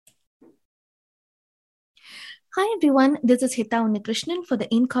Hi everyone, this is Hita Unnikrishnan for the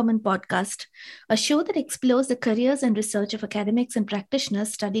In Common podcast, a show that explores the careers and research of academics and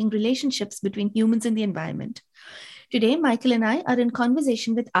practitioners studying relationships between humans and the environment. Today, Michael and I are in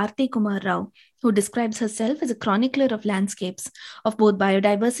conversation with Aarti Kumar Rao, who describes herself as a chronicler of landscapes of both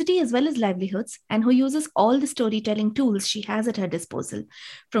biodiversity as well as livelihoods, and who uses all the storytelling tools she has at her disposal,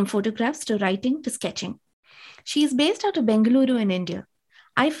 from photographs to writing to sketching. She is based out of Bengaluru in India.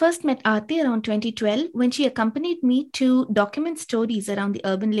 I first met Aarti around 2012 when she accompanied me to document stories around the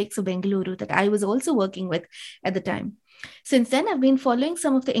urban lakes of Bengaluru that I was also working with at the time. Since then, I've been following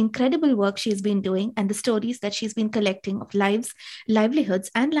some of the incredible work she's been doing and the stories that she's been collecting of lives, livelihoods,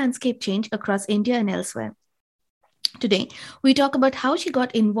 and landscape change across India and elsewhere. Today, we talk about how she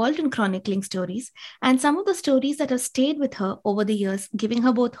got involved in chronicling stories and some of the stories that have stayed with her over the years, giving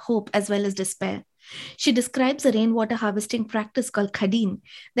her both hope as well as despair. She describes a rainwater harvesting practice called Khadeen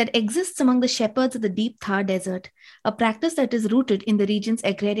that exists among the shepherds of the deep Thar Desert, a practice that is rooted in the region's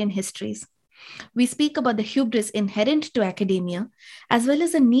agrarian histories. We speak about the hubris inherent to academia, as well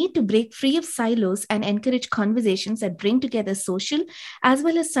as the need to break free of silos and encourage conversations that bring together social as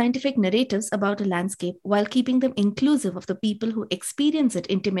well as scientific narratives about a landscape while keeping them inclusive of the people who experience it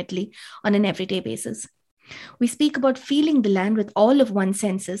intimately on an everyday basis. We speak about feeling the land with all of one's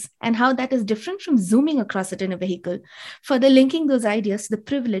senses and how that is different from zooming across it in a vehicle, further linking those ideas to the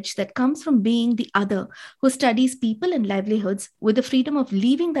privilege that comes from being the other who studies people and livelihoods with the freedom of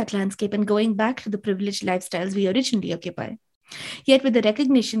leaving that landscape and going back to the privileged lifestyles we originally occupy, yet with the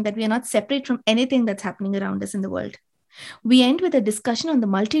recognition that we are not separate from anything that's happening around us in the world. We end with a discussion on the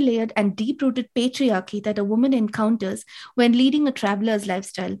multi layered and deep rooted patriarchy that a woman encounters when leading a traveler's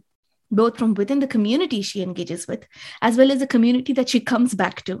lifestyle, both from within the community she engages with, as well as the community that she comes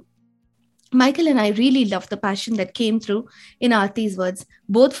back to. Michael and I really love the passion that came through in Aarti's words,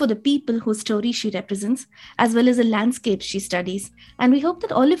 both for the people whose story she represents, as well as the landscapes she studies. And we hope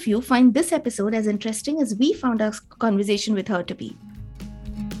that all of you find this episode as interesting as we found our conversation with her to be.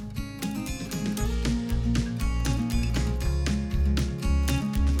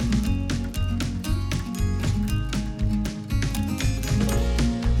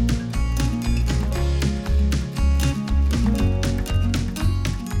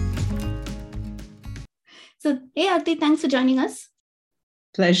 So, hey, Aarti, thanks for joining us.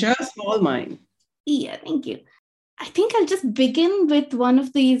 Pleasure is all mine. Yeah, thank you. I think I'll just begin with one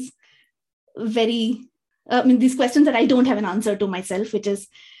of these these questions that I don't have an answer to myself, which is,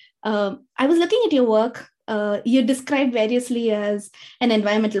 I was looking at your work. You're described variously as an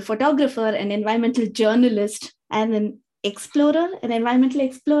environmental photographer, an environmental journalist, and an explorer, an environmental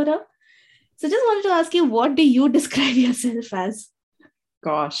explorer. So just wanted to ask you, what do you describe yourself as?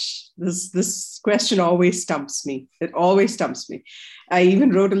 Gosh, this question always stumps me. It always stumps me. I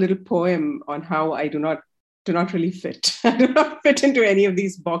even wrote a little poem on how I do not really fit. I do not fit into any of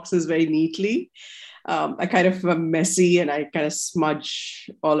these boxes very neatly. I kind of am messy and I kind of smudge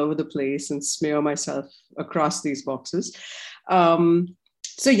all over the place and smear myself across these boxes.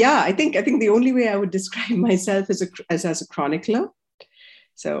 So yeah, I think the only way I would describe myself is as a chronicler.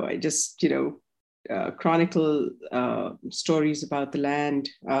 So I just chronicle stories about the land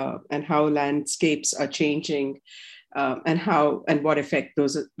and how landscapes are changing, and what effect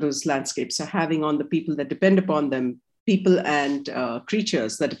those landscapes are having on the people that depend upon them, people and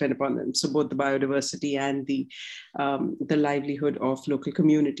creatures that depend upon them. So both the biodiversity and the livelihood of local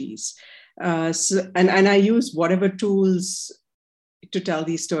communities. And I use whatever tools to tell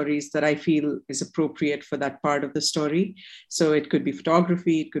these stories that I feel is appropriate for that part of the story. So it could be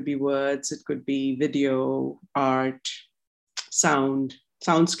photography, it could be words, it could be video, art, sound.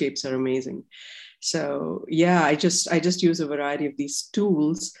 Soundscapes are amazing. So yeah, I just use a variety of these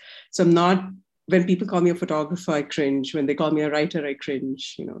tools. So I'm not, when people call me a photographer, I cringe. When they call me a writer, I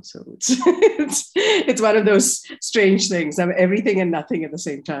cringe, so it's one of those strange things. I'm everything and nothing at the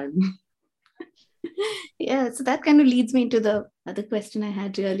same time. Yeah, so that kind of leads me into the other question I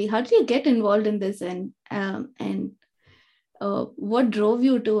had really. How did you get involved in this, and what drove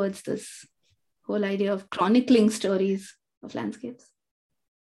you towards this whole idea of chronicling stories of landscapes?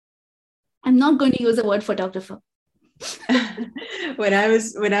 I'm not going to use the word photographer. When I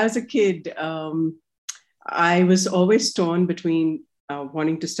was a kid, I was always torn between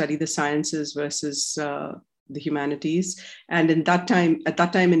wanting to study the sciences versus the humanities. And at that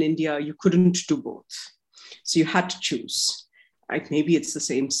time in India, you couldn't do both. So you had to choose. Maybe it's the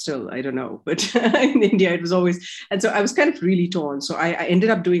same still, I don't know. But in India, it was always, and so I was kind of really torn. So I ended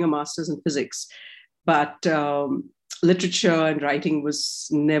up doing a master's in physics, but literature and writing was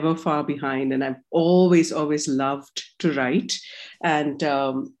never far behind. And I've always loved to write. And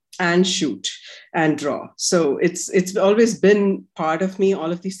and shoot and draw. So it's always been part of me.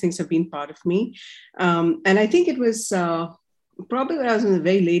 All of these things have been part of me. And I think it was probably when I was in the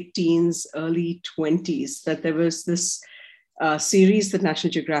very late teens, early 20s, that there was this series that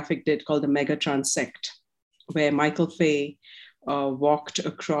National Geographic did called the Mega Transect, where Michael Fay walked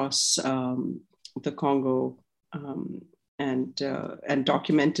across the Congo and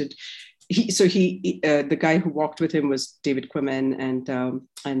documented. The guy who walked with him was David Quammen,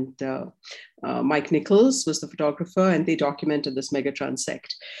 and Mike Nichols was the photographer, and they documented this Mega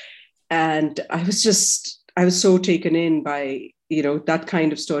Transect. And I was so taken in by, that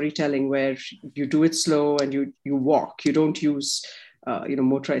kind of storytelling where you do it slow and you walk. You don't use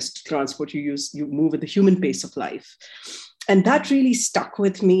motorized transport. You move at the human pace of life. And that really stuck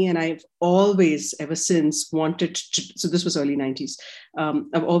with me. And I've always, ever since, wanted to, so this was early 90s,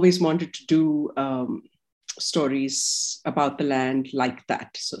 I've always wanted to do stories about the land like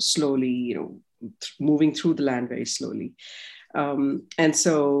that. So slowly, moving through the land very slowly. And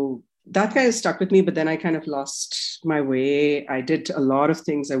so that kind of stuck with me, but then I kind of lost my way. I did a lot of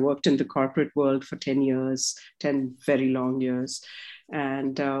things. I worked in the corporate world for 10 years, 10 very long years.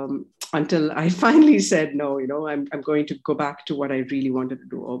 And until I finally said, no, I'm going to go back to what I really wanted to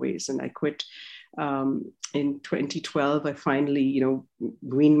do always. And I quit in 2012. I finally,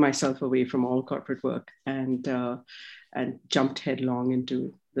 weaned myself away from all corporate work and jumped headlong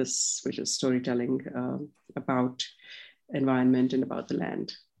into this, which is storytelling about environment and about the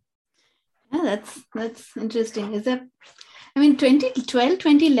land. Yeah, that's interesting. 2012,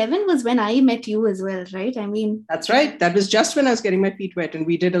 2011 was when I met you as well, right? That's right. That was just when I was getting my feet wet, and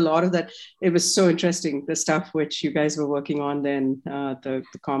we did a lot of that. It was so interesting, the stuff which you guys were working on then, the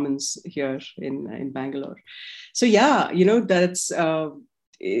commons here in Bangalore. So yeah, that's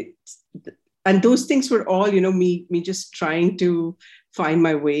it. And those things were all, me just trying to find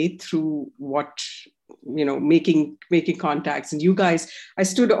my way through what, making contacts. And you guys, I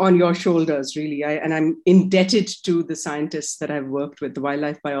stood on your shoulders, really. And I'm indebted to the scientists that I've worked with, the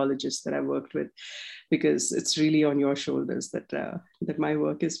wildlife biologists that I've worked with, because it's really on your shoulders that my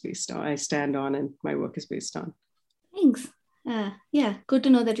work is based on. I stand on, and my work is based on. Thanks. Yeah, good to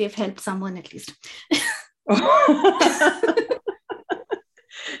know that we have helped someone at least.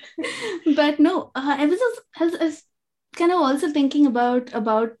 But no, I was kind of also thinking about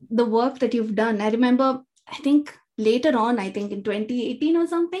the work that you've done. I remember, I think later on, I think in 2018 or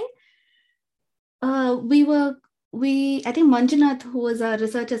something, I think Manjunath, who was our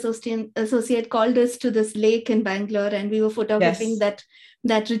research associate, called us to this lake in Bangalore, and we were photographing that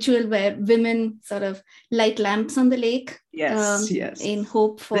ritual where women sort of light lamps on the lake. Yes. In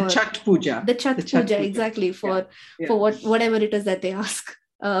hope for the Chhat Puja. The Chhat Puja, exactly, for whatever it is that they ask.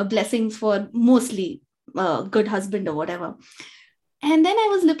 Blessings for mostly good husband or whatever. And then I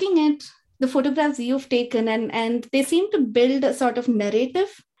was looking at the photographs you've taken, and they seem to build a sort of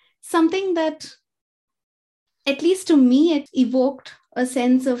narrative, something that, at least to me, it evoked a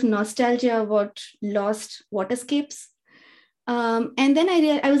sense of nostalgia about lost waterscapes. And then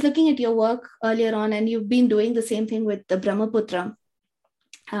I was looking at your work earlier on, and you've been doing the same thing with the Brahmaputra.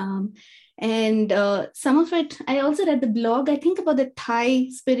 And some of it, I also read the blog, I think, about the Thai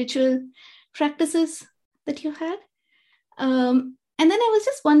spiritual practices that you had. And then I was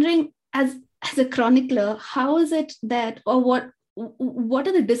just wondering, as a chronicler, how is it that, or what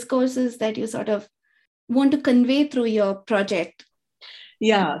are the discourses that you sort of want to convey through your project?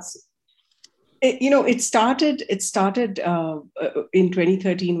 Yes. It started in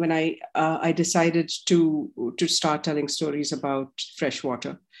 2013 when I decided to start telling stories about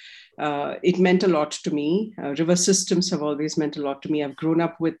freshwater. It meant a lot to me. River systems have always meant a lot to me. I've grown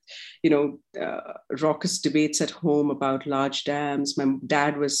up with, raucous debates at home about large dams. My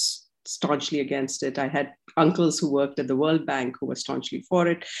dad was staunchly against it. I had uncles who worked at the World Bank who were staunchly for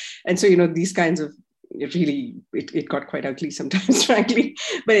it. And so, these kinds of, it got quite ugly sometimes, frankly.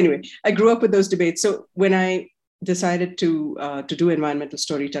 But anyway, I grew up with those debates. So when I decided to do environmental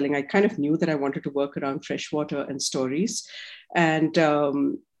storytelling, I kind of knew that I wanted to work around freshwater and stories, and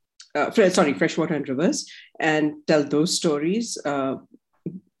freshwater and rivers, and tell those stories.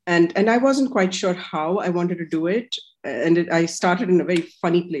 And I wasn't quite sure how I wanted to do it. And I started in a very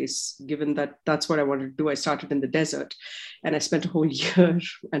funny place, given that that's what I wanted to do. I started in the desert, and I spent a whole year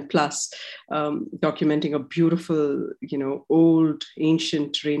and plus documenting a beautiful, old,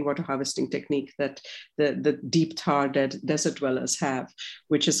 ancient rainwater harvesting technique that the deep tar desert dwellers have,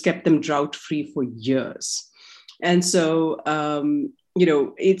 which has kept them drought-free for years. And so,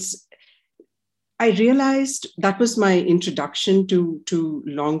 I realized that was my introduction to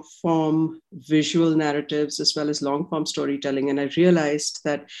long form visual narratives as well as long form storytelling. And I realized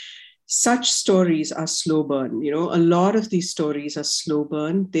that such stories are slow burn. A lot of these stories are slow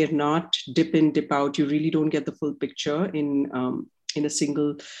burn. They're not dip in, dip out. You really don't get the full picture in a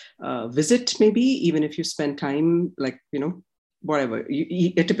single visit, maybe, even if you spend time, like, whatever.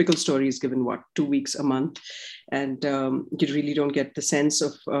 A typical story is given, 2 weeks, a month, and you really don't get the sense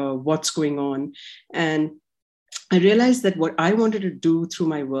of what's going on. And I realized that what I wanted to do through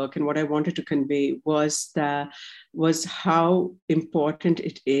my work and what I wanted to convey was how important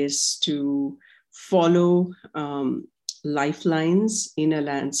it is to follow lifelines in a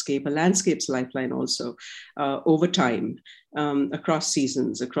landscape's lifeline also, over time, across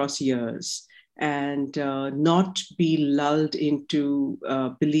seasons, across years, and not be lulled into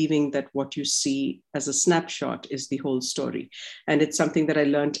believing that what you see as a snapshot is the whole story. And it's something that I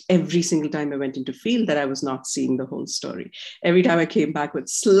learned every single time I went into field, that I was not seeing the whole story. Every time I came back with a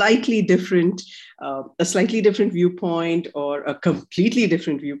slightly different viewpoint or a completely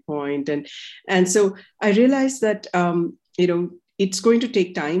different viewpoint. And so I realized that, it's going to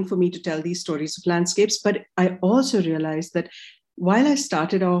take time for me to tell these stories of landscapes. But I also realized that while I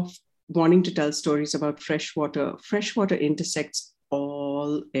started off wanting to tell stories about freshwater intersects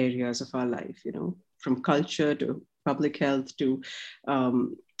all areas of our life, from culture to public health to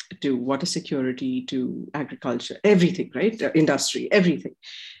water security to agriculture, everything, right? Industry, everything.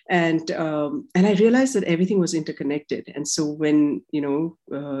 And I realized that everything was interconnected. And so when,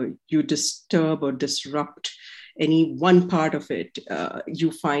 you disturb or disrupt any one part of it,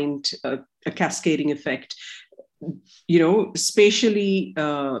 you find a cascading effect, spatially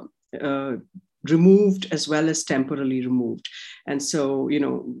removed as well as temporally removed. And so,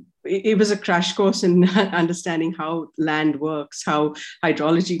 it was a crash course in understanding how land works, how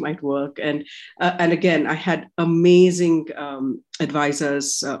hydrology might work. And again, I had amazing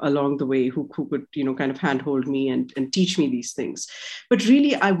advisors along the way who could, kind of handhold me and teach me these things. But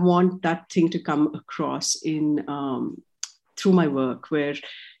really, I want that thing to come across through my work, where,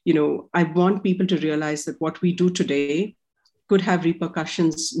 I want people to realize that what we do today could have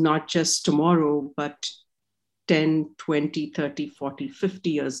repercussions, not just tomorrow, but 10, 20, 30, 40, 50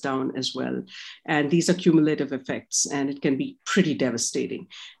 years down as well. And these are cumulative effects, and it can be pretty devastating.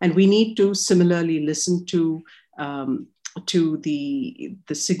 And we need to similarly listen to the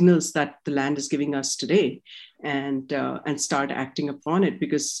signals that the land is giving us today, and start acting upon it,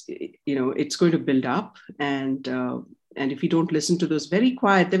 because it's going to build up. And if you don't listen to those very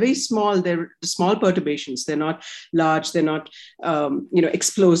quiet, they're very small, they're small perturbations. They're not large. They're not,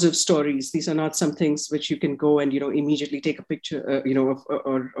 explosive stories. These are not some things which you can go and, immediately take a picture,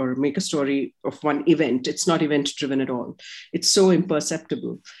 or make a story of one event. It's not event driven at all. It's so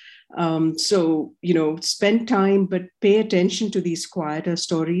imperceptible. So, spend time, but pay attention to these quieter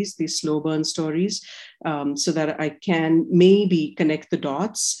stories, these slow burn stories, so that I can maybe connect the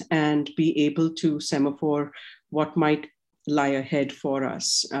dots and be able to semaphore what might lie ahead for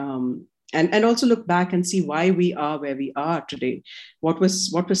us. And also look back and see why we are where we are today. What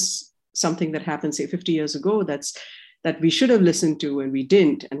was something that happened, say, 50 years ago that we should have listened to and we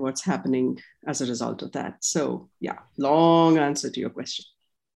didn't, and what's happening as a result of that. So yeah, long answer to your question.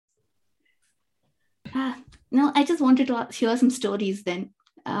 No, I just wanted to hear some stories then.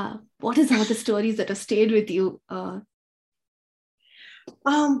 What is all the stories that have stayed with you?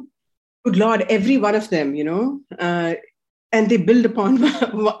 Good Lord, every one of them, and they build upon,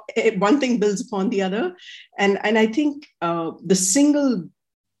 one thing builds upon the other. And I think the single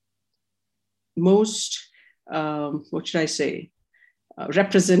most, what should I say,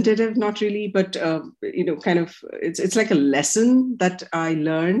 representative, not really, but, kind of, it's like a lesson that I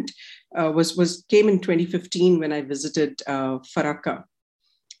learned came in 2015 when I visited Farakka,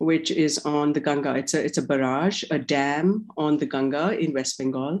 which is on the Ganga. It's a barrage, a dam on the Ganga in West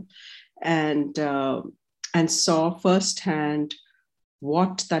Bengal. And saw firsthand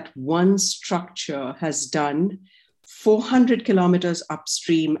what that one structure has done 400 kilometers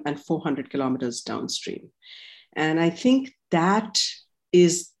upstream and 400 kilometers downstream. And I think that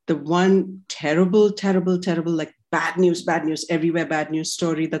is the one terrible, like bad news everywhere, bad news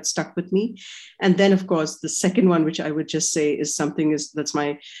story that stuck with me. And then, of course, the second one, which I would just say is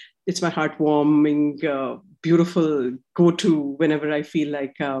it's my heartwarming, beautiful go-to whenever I feel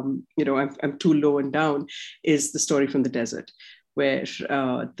like, I'm too low and down, is the story from the desert, where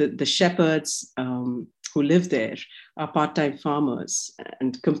the shepherds who live there are part-time farmers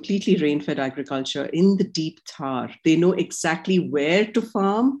and completely rain-fed agriculture in the deep Thar. They know exactly where to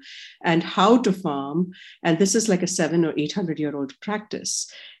farm and how to farm. And this is like a 700 or 800-year-old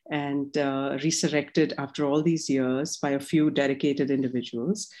practice. and resurrected after all these years by a few dedicated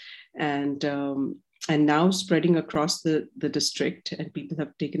individuals. And now spreading across the district, and people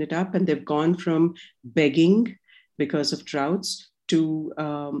have taken it up, and they've gone from begging because of droughts to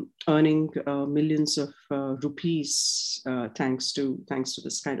earning millions of rupees thanks to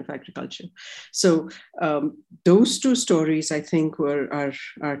this kind of agriculture. So those two stories, I think, are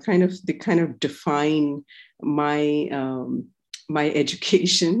kind of define my my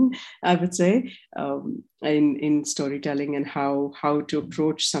education, I would say, in storytelling, and how to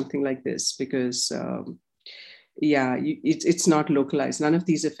approach something like this, because it's not localized. None of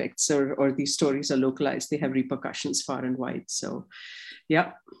these effects or these stories are localized. They have repercussions far and wide. So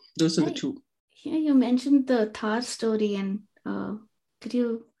yeah, those are the two. Yeah, you mentioned the Thar story, and could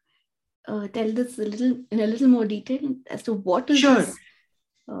you tell this in a little more detail as to what is this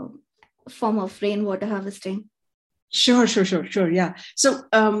form of rainwater harvesting? Sure. Yeah. So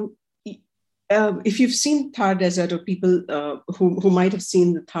if you've seen Thar Desert, or people who might have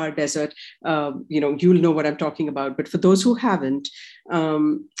seen the Thar Desert, you'll know what I'm talking about. But for those who haven't,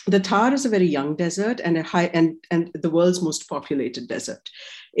 the Thar is a very young desert and and the world's most populated desert.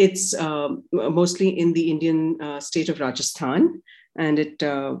 It's mostly in the Indian state of Rajasthan, and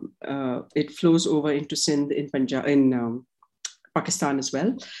it flows over into Sindh in Punjab, in Pakistan as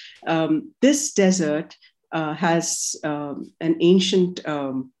well. This desert has an ancient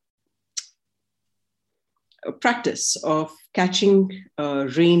practice of catching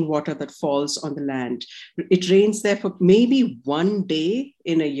rainwater that falls on the land. It rains there for maybe one day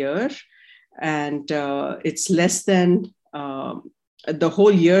in a year, and it's less than the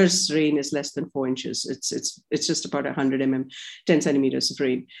whole year's rain is less than 4 inches. It's just about 100 mm, 10 centimeters of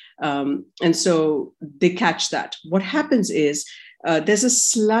rain, and so they catch that. What happens is there's a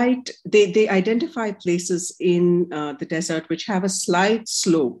slight. They identify places in the desert which have a slight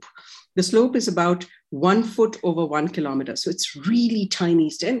slope. The slope is about 1 foot over 1 kilometer. So it's really tiny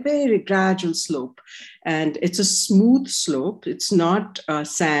and very gradual slope. And it's a smooth slope. It's not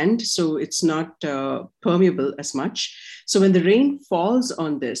sand, so it's not permeable as much. So when the rain falls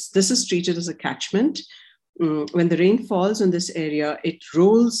on this is treated as a catchment. When the rain falls on this area, it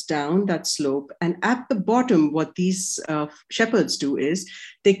rolls down that slope. And at the bottom, what these shepherds do is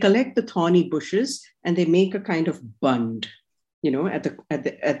they collect the thorny bushes and they make a kind of bund,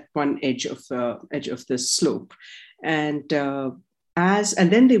 at one edge of the slope, and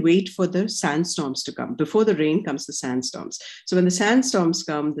then they wait for the sandstorms to come. Before the rain comes the sandstorms. So when the sandstorms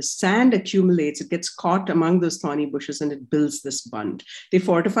come, the sand accumulates, it gets caught among those thorny bushes, and it builds this bund. They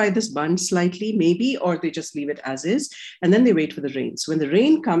fortify this bund slightly, maybe, or they just leave it as is, and then they wait for the rain. So when the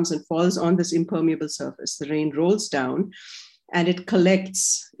rain comes and falls on this impermeable surface, the rain rolls down and it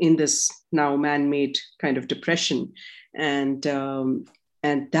collects in this now man-made kind of depression. And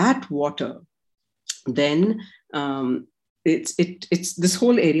that water then it's this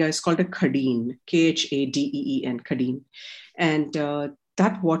whole area is called a khadeen, Khadeen, khadeen, and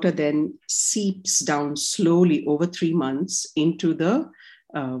that water then seeps down slowly over 3 months into the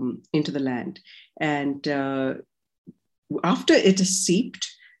land. And after it is seeped,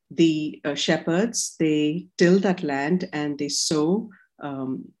 the shepherds, they till that land and they sow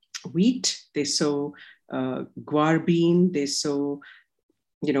wheat, they sow guar bean, they sow,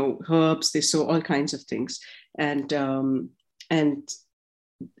 herbs, they sow all kinds of things. And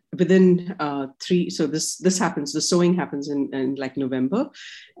within so this happens, the sowing happens in like November,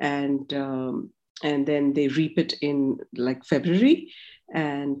 and then they reap it in like February,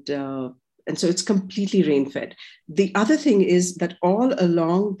 and so it's completely rain-fed. The other thing is that all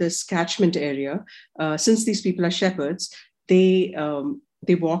along this catchment area, since these people are shepherds,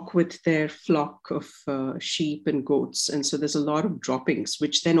 they walk with their flock of sheep and goats. And so there's a lot of droppings,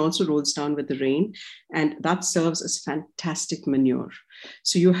 which then also rolls down with the rain. And that serves as fantastic manure.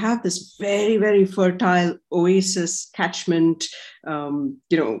 So you have this very, very fertile oasis catchment.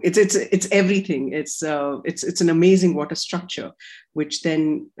 It's everything. It's an amazing water structure, which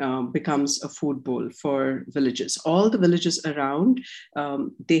then becomes a food bowl for villages. All the villages around,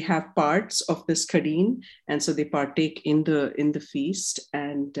 they have parts of this khadeen, and so they partake in the feast.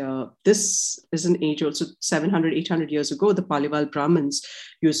 And this is an age also 700, 800 years ago. The Paliwal Brahmins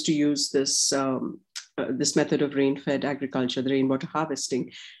used to use this method of rain-fed agriculture, the rainwater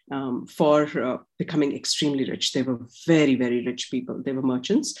harvesting, for becoming extremely rich. They were very, very rich people. They were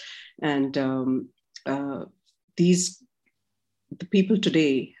merchants. And the people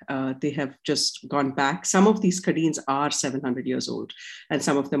today, they have just gone back. Some of these khadeens are 700 years old, and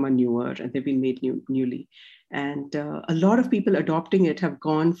some of them are newer, and they've been made newly. And a lot of people adopting it have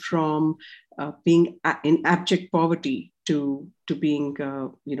gone from being in abject poverty to to being,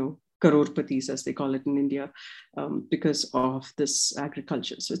 crorpatis, as they call it in India, because of this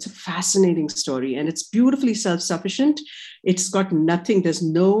agriculture. So it's a fascinating story, and it's beautifully self-sufficient. It's got nothing, there's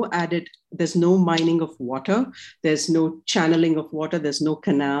no mining of water, there's no channeling of water, there's no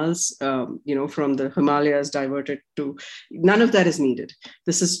canals, from the Himalayas diverted to, none of that is needed.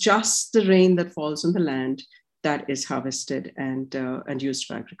 This is just the rain that falls on the land that is harvested and used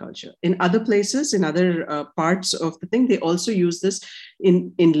for agriculture. In other places, in other parts of the thing, they also use this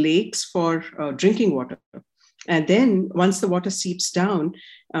in lakes for drinking water. And then once the water seeps down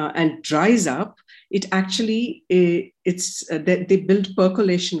and dries up, it actually, they build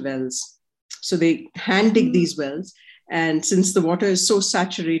percolation wells. So they hand dig these wells. And since the water is so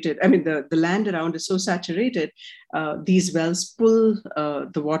saturated, I mean, the land around is so saturated, these wells pull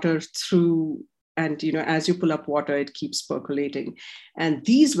the water through. And, as you pull up water, it keeps percolating. And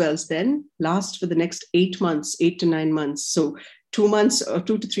these wells then last for the next 8 to 9 months. So 2 months or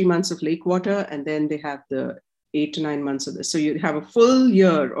 2 to 3 months of lake water. And then they have the 8 to 9 months of this. So you have a full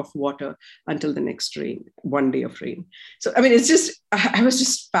year of water until the next rain, one day of rain. So, I mean, I was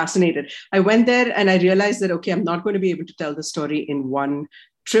just fascinated. I went there and I realized that, okay, I'm not going to be able to tell the story in one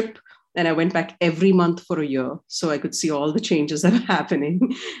trip. And I went back every month for a year so I could see all the changes that are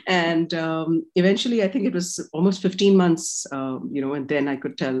happening. And eventually, I think it was almost 15 months, and then I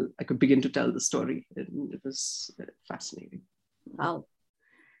could begin to tell the story. It was fascinating. Wow.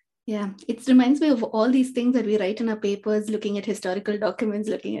 Yeah, it reminds me of all these things that we write in our papers, looking at historical documents,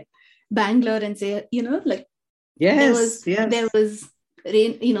 looking at Bangalore and say, yes, there was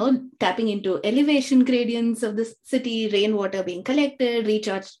rain, tapping into elevation gradients of the city, rainwater being collected,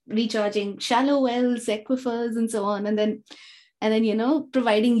 recharging shallow wells, aquifers, and so on. And then,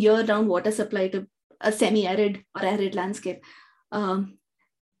 providing year-round water supply to a semi-arid or arid landscape. But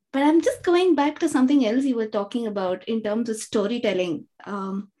I'm just going back to something else you were talking about in terms of storytelling,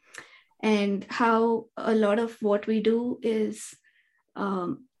 and how a lot of what we do is,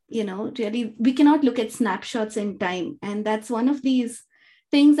 really, we cannot look at snapshots in time. And that's one of these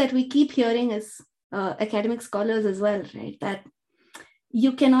things that we keep hearing as academic scholars as well, right? That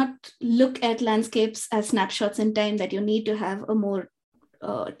you cannot look at landscapes as snapshots in time, that you need to have a more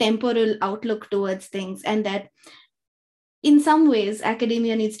temporal outlook towards things. And that in some ways,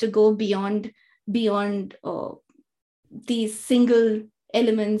 academia needs to go beyond these single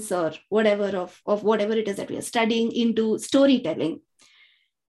elements or whatever of whatever it is that we are studying into storytelling.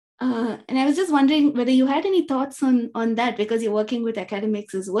 And I was just wondering whether you had any thoughts on that, because you're working with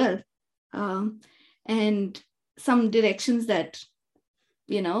academics as well, and some directions that,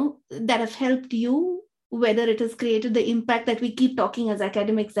 that have helped you, whether it has created the impact that we keep talking as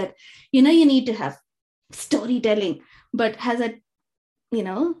academics that, you need to have storytelling, but has it,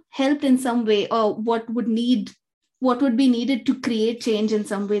 helped in some way, or what would be needed to create change in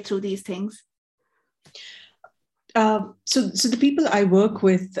some way through these things? So the people I work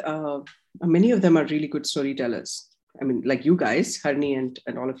with, many of them are really good storytellers. I mean, like you guys, Harini, and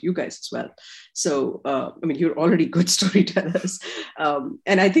all of you guys as well. So, you're already good storytellers.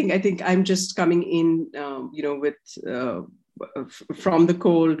 And I think I'm just coming in, with from the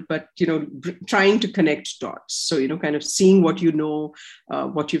cold, but, trying to connect dots. So, kind of seeing what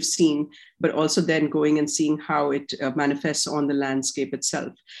what you've seen, but also then going and seeing how it manifests on the landscape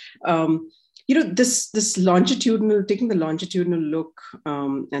itself. This longitudinal, taking the longitudinal look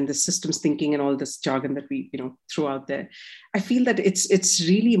and the systems thinking and all this jargon that we, throw out there, I feel that it's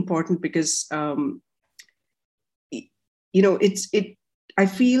really important because, I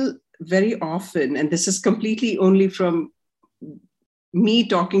feel very often, and this is completely only from me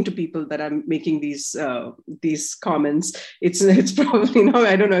talking to people that I'm making these comments. It's probably,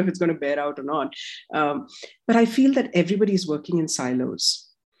 I don't know if it's going to bear out or not. But I feel that everybody is working in silos.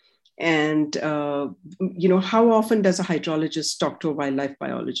 And, how often does a hydrologist talk to a wildlife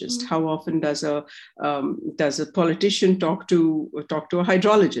biologist? How often does a politician talk to a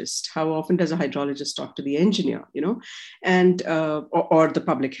hydrologist? How often does a hydrologist talk to the engineer, and, or the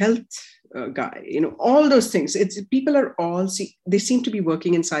public health guy, all those things. People are all, they seem to be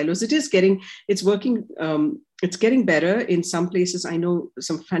working in silos. It's getting better in some places. I know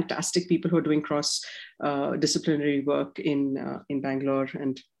some fantastic people who are doing cross disciplinary work in Bangalore,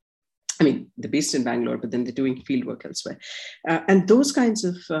 and they're based in Bangalore, but then they're doing field work elsewhere. And those kinds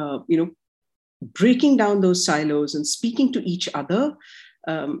of, breaking down those silos and speaking to each other,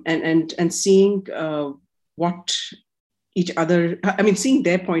 and seeing what each other, seeing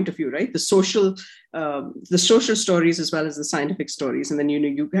their point of view, right? The social stories as well as the scientific stories. And then,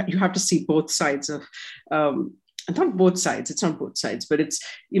 you have to see both sides of not both sides, it's not both sides, but it's,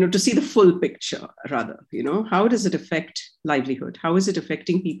 to see the full picture rather, how does it affect livelihood? How is it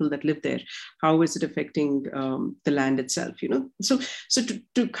affecting people that live there? How is it affecting the land itself? So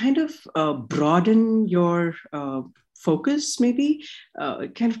to kind of broaden your focus, maybe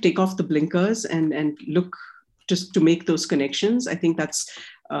kind of take off the blinkers and look just to make those connections. I think that's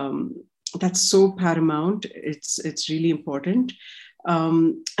so paramount. It's really important.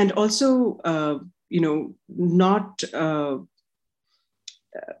 And also, not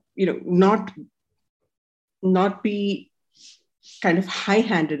be kind of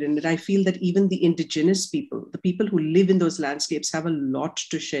high-handed in it. I feel that even the indigenous people, the people who live in those landscapes, have a lot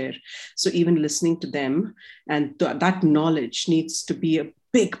to share. So even listening to them and that knowledge needs to be a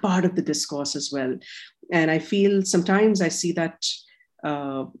big part of the discourse as well. And I feel sometimes I see that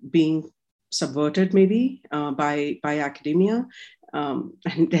being subverted maybe by academia.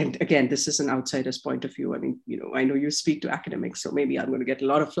 And again, this is an outsider's point of view. I mean, I know you speak to academics, so maybe I'm going to get a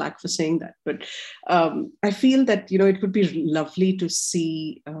lot of flack for saying that. But I feel that, it would be lovely to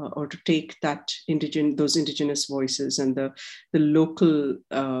see or to take those indigenous voices and the local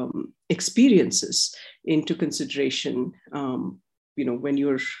experiences into consideration, when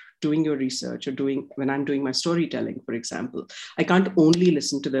you're doing your research or when I'm doing my storytelling, for example. I can't only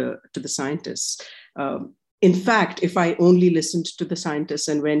listen to the scientists. In fact, if I only listened to the scientists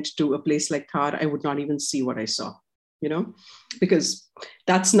and went to a place like Thar, I would not even see what I saw, because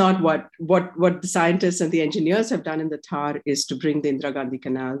that's not what the scientists and the engineers have done in the Thar, is to bring the Indira Gandhi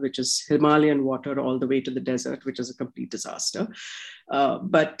Canal, which is Himalayan water, all the way to the desert, which is a complete disaster.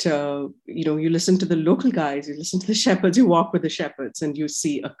 But you listen to the local guys, you listen to the shepherds, you walk with the shepherds, and you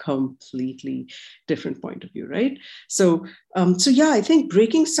see a completely different point of view, right? So yeah, I think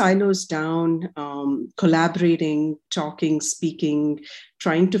breaking silos down, collaborating, talking, speaking,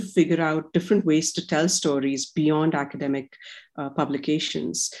 trying to figure out different ways to tell stories beyond academic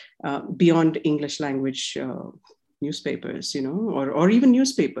publications, beyond English language newspapers, or even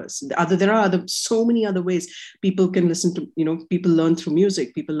newspapers. There are so many other ways people can listen to, people learn through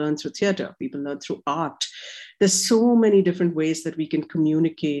music, people learn through theater, people learn through art. There's so many different ways that we can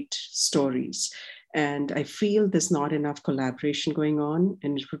communicate stories. And I feel there's not enough collaboration going on,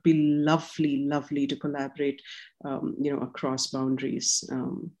 and it would be lovely, lovely to collaborate, across boundaries.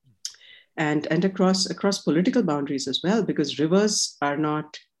 And across political boundaries as well, because rivers are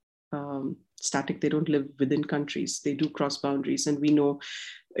not static. They don't live within countries. They do cross boundaries. And we know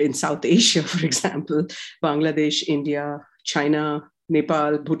in South Asia, for example, Bangladesh, India, China,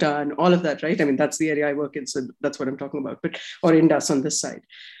 Nepal, Bhutan, all of that, right? I mean, that's the area I work in, so that's what I'm talking about. Or Indus on this side.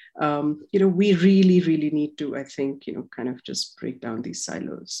 We really, really need to, I think, kind of just break down these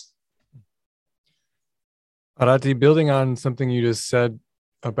silos. Arati, building on something you just said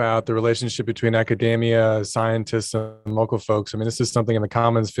about the relationship between academia, scientists, and local folks. I mean, this is something in the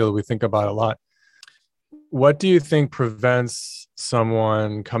commons field we think about a lot. What do you think prevents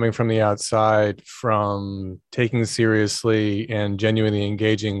someone coming from the outside from taking seriously and genuinely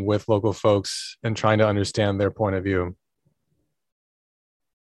engaging with local folks and trying to understand their point of view?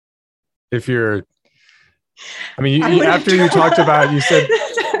 After you talked about, you said,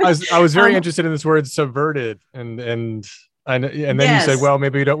 I was very interested in this word subverted, and then yes. You said, well,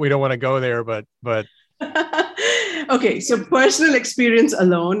 maybe we don't want to go there, but okay, so personal experience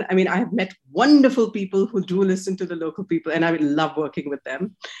alone. I mean, I have met wonderful people who do listen to the local people, and I would love working with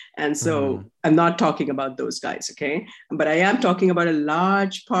them. And so I'm not talking about those guys, okay? But I am talking about a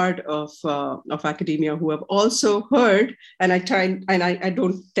large part of academia who have also heard, and I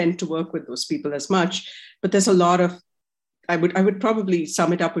don't tend to work with those people as much, but there's a lot of, I would probably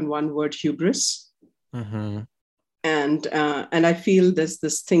sum it up in one word: hubris. Mm-hmm. And I feel there's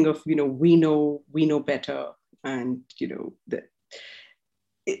this thing of, we know better. And,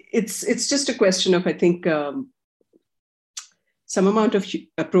 it's just a question of, I think, some amount of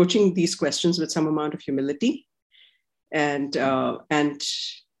approaching these questions with some amount of humility and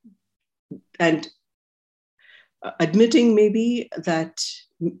admitting maybe that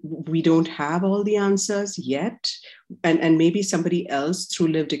we don't have all the answers yet. And maybe somebody else through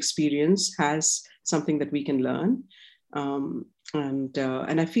lived experience has something that we can learn. And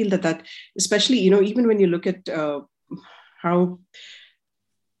I feel that especially, even when you look at how,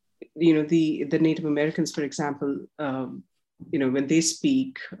 the Native Americans, for example, when they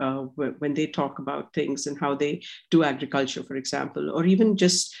speak, when they talk about things and how they do agriculture, for example, or even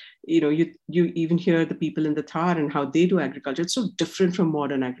just, you even hear the people in the Thar and how they do agriculture. It's so different from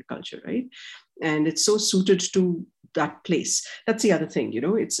modern agriculture, right? And it's so suited to that place. That's the other thing,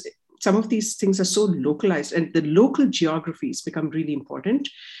 some of these things are so localized, and the local geographies become really important.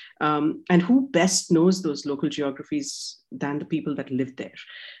 And who best knows those local geographies than the people that live there?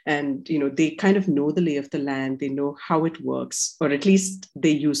 And, they kind of know the lay of the land. They know how it works, or at least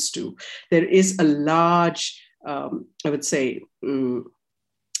they used to. There is a large, I would say,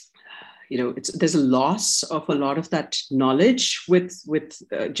 there's a loss of a lot of that knowledge with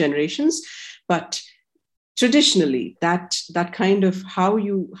generations, but traditionally that kind of how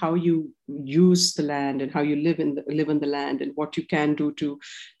you use the land and how you live on the land and what you can do to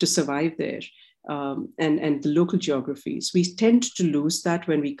survive there, and the local geographies, we tend to lose that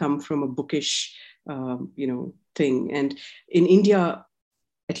when we come from a bookish thing. And in India,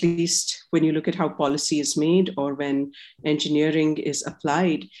 at least when you look at how policy is made or when engineering is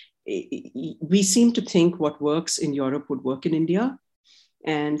applied, we seem to think what works in Europe would work in India.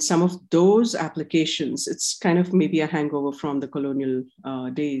 And some of those applications, it's kind of maybe a hangover from the colonial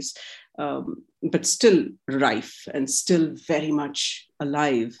days, but still rife and still very much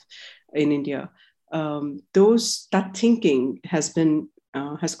alive in India. That thinking has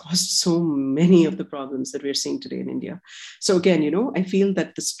caused so many of the problems that we're seeing today in India. So again, I feel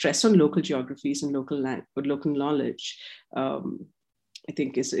that the stress on local geographies and local knowledge, I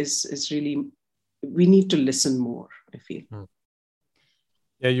think is really, we need to listen more, I feel.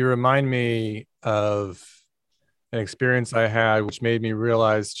 Yeah, you remind me of an experience I had, which made me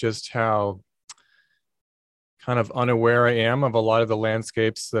realize just how kind of unaware I am of a lot of the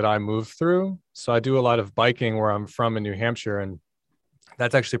landscapes that I move through. So I do a lot of biking where I'm from in New Hampshire, and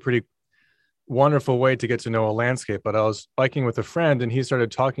that's actually a pretty wonderful way to get to know a landscape. But I was biking with a friend, and he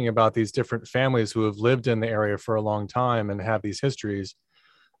started talking about these different families who have lived in the area for a long time and have these histories.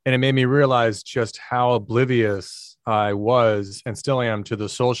 And it made me realize just how oblivious I was and still am to the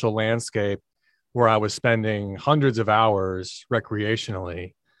social landscape where I was spending hundreds of hours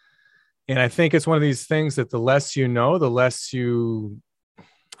recreationally. And I think it's one of these things that the less you know, the less you,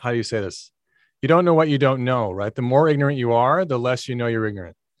 how do you say this? You don't know what you don't know, right? The more ignorant you are, the less you know you're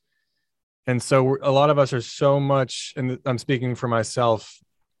ignorant. And so a lot of us are so much, and I'm speaking for myself,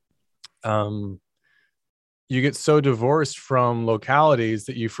 you get so divorced from localities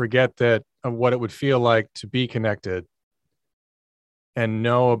that you forget that of what it would feel like to be connected and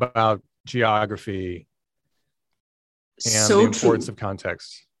know about geography and So the importance true. of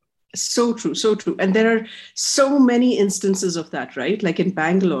context. So true, so true. And there are so many instances of that, right? Like in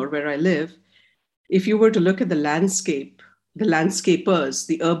Bangalore, where I live, if you were to look at the landscape, the landscapers,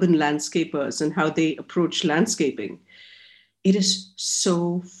 the urban landscapers, and how they approach landscaping, it is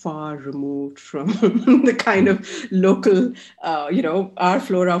so far removed from the kind of local, our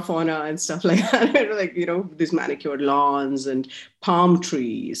flora, fauna, and stuff like that. Like, these manicured lawns and palm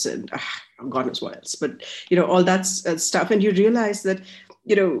trees and God knows what else. But, all that stuff. And you realize that,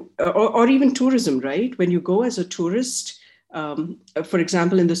 or even tourism, right? When you go as a tourist, for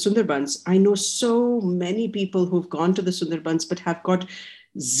example, in the Sundarbans, I know so many people who've gone to the Sundarbans, but have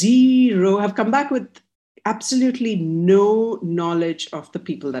come back with absolutely no knowledge of the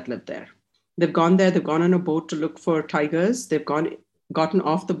people that live there. They've gone there, they've gone on a boat to look for tigers. They've gotten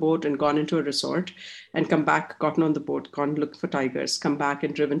off the boat and gone into a resort and come back, gotten on the boat, gone look for tigers, come back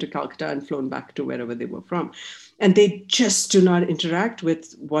and driven to Calcutta and flown back to wherever they were from. And they just do not interact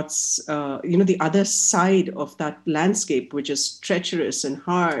with what's, the other side of that landscape, which is treacherous and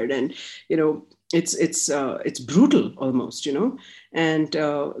hard. And, it's brutal almost, and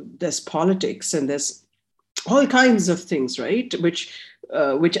there's politics and there's all kinds of things, right? Which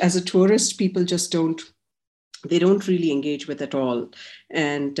as a tourist, people just don't really engage with at all.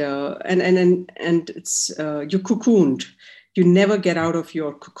 And it's, you're cocooned. You never get out of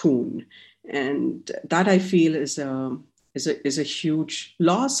your cocoon. And that, I feel, is a huge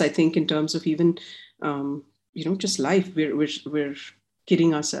loss, I think, in terms of even, just life. We're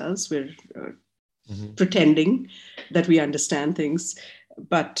kidding ourselves. We're pretending that we understand things.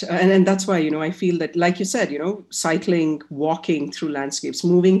 But and that's why, I feel that, like you said, cycling, walking through landscapes,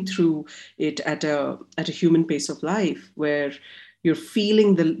 moving through it at a human pace of life, where you're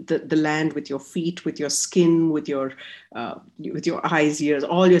feeling the land with your feet, with your skin, with your eyes, ears,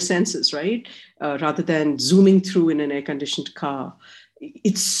 all your senses, right? Rather than zooming through in an air-conditioned car.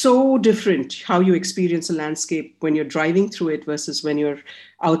 It's so different how you experience a landscape when you're driving through it versus when you're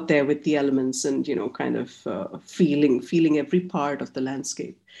out there with the elements and, kind of feeling every part of the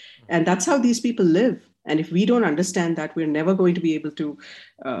landscape. And that's how these people live. And if we don't understand that, we're never going to be able to,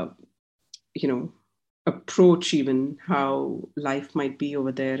 approach even how life might be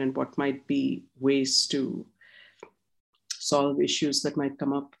over there and what might be ways to solve issues that might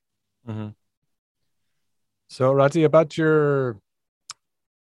come up. So, Rati, about your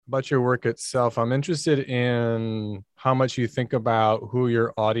about your work itself. I'm interested in how much you think about who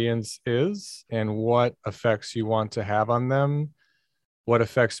your audience is and what effects you want to have on them, what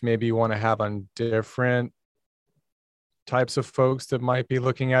effects maybe you want to have on different types of folks that might be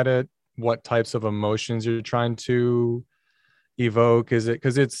looking at it, what types of emotions you're trying to evoke. Is it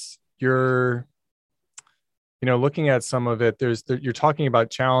because you're looking at some of it, you're talking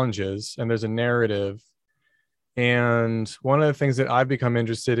about challenges and there's a narrative. And one of the things that I've become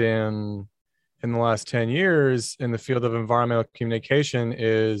interested in the last 10 years in the field of environmental communication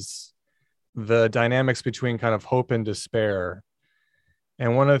is the dynamics between kind of hope and despair.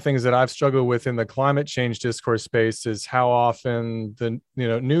 And one of the things that I've struggled with in the climate change discourse space is how often the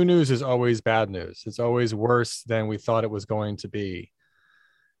new news is always bad news. It's always worse than we thought it was going to be.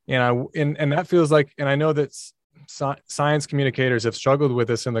 And that feels like, and I know that science communicators have struggled with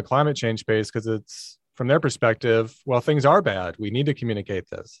this in the climate change space because it's, from their perspective, well, things are bad. We need to communicate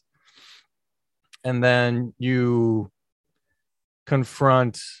this. And then you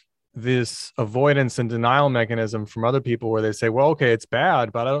confront this avoidance and denial mechanism from other people where they say, well, okay, it's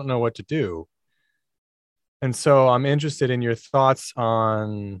bad, but I don't know what to do. And so I'm interested in your thoughts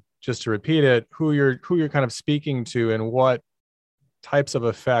on, just to repeat it, who you're kind of speaking to and what types of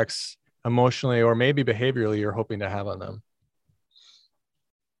effects emotionally or maybe behaviorally you're hoping to have on them.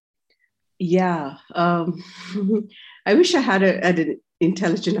 Yeah. I wish I had an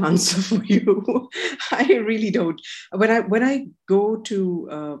intelligent answer for you. I really don't. When I go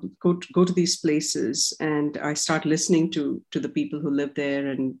to these places and I start listening to the people who live there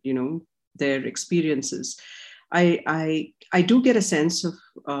and their experiences, I do get a sense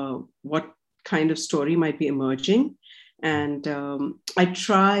of what kind of story might be emerging, and I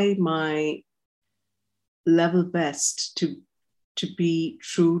try my level best to be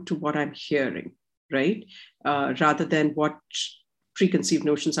true to what I'm hearing, right? Rather than what preconceived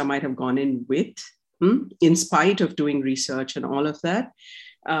notions I might have gone in with, in spite of doing research and all of that.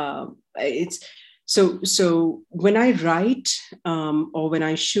 It's so when I write or when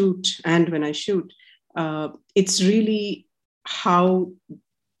I shoot, it's really how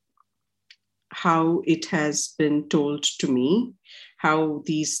it has been told to me, how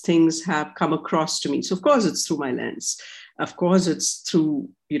these things have come across to me. So of course it's through my lens. Of course, it's through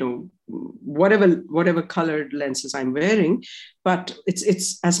whatever colored lenses I'm wearing, but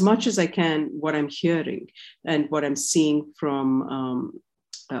it's as much as I can what I'm hearing and what I'm seeing from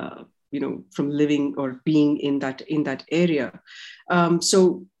from living or being in that area.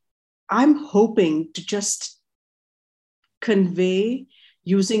 So I'm hoping to just convey,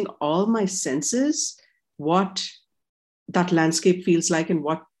 using all my senses, what that landscape feels like and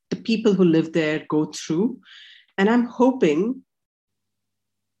what the people who live there go through. And I'm hoping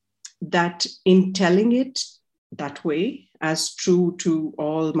that in telling it that way, as true to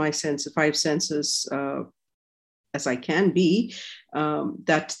all my five senses as I can be,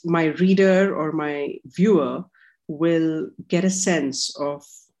 that my reader or my viewer will get a sense of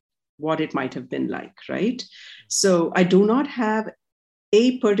what it might have been like, right? So I do not have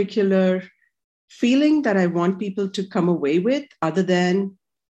a particular feeling that I want people to come away with, other than,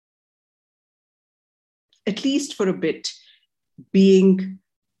 at least for a bit, being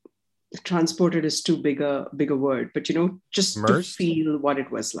transported is too big a word, but just immersed, to feel what it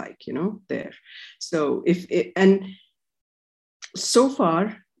was like, there. So and so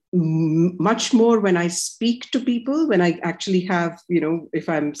far, much more when I speak to people, when I actually have, if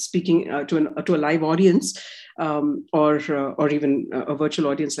I'm speaking to a live audience, or even a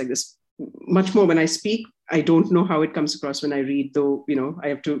virtual audience like this, much more when I speak. I don't know how it comes across when I read, though, I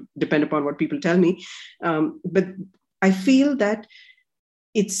have to depend upon what people tell me. But I feel that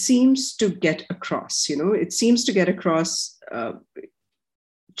it seems to get across, it seems to get across,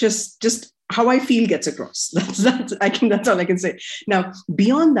 just how I feel gets across. That's all I can say. Now,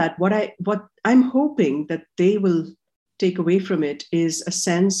 beyond that, what I'm hoping that they will take away from it is a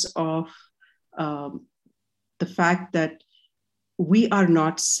sense of the fact that we are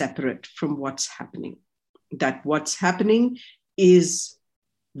not separate from what's happening, that what's happening is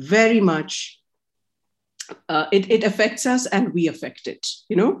very much, it affects us and we affect it,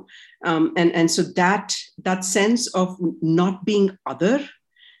 and so that sense of not being other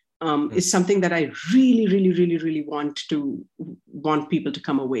is something that I really, really, really, really want people to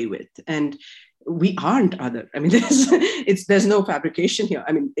come away with. And we aren't other. I mean, there's no fabrication here.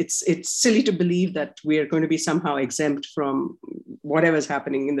 I mean, it's silly to believe that we are going to be somehow exempt from whatever's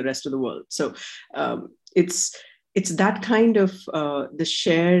happening in the rest of the world. So it's that kind of the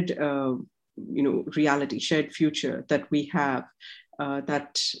shared reality, shared future that we have,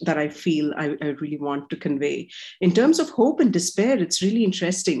 that I feel I really want to convey. In terms of hope and despair, it's really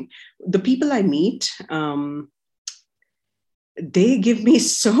interesting. The people I meet, they give me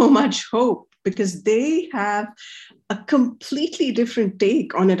so much hope because they have a completely different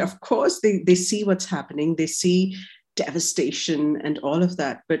take on it. Of course, they see what's happening, they see devastation and all of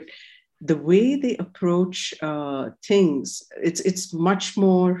that, but the way they approach things, it's much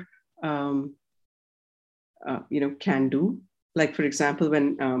more can do. Like, for example,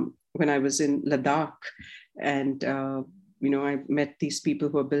 when I was in Ladakh and I met these people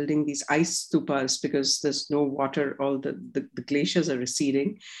who are building these ice stupas because there's no water, all the glaciers are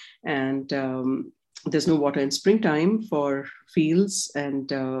receding, and there's no water in springtime for fields,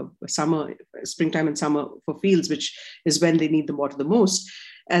 and springtime and summer for fields, which is when they need the water the most.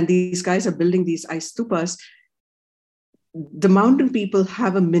 And these guys are building these ice stupas. The mountain people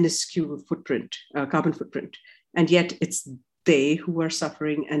have a minuscule footprint, carbon footprint, and yet it's they who are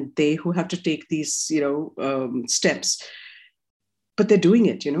suffering and they who have to take these, steps. But they're doing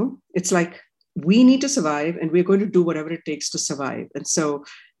it, It's like, we need to survive and we're going to do whatever it takes to survive. And so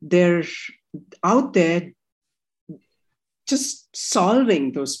they're out there just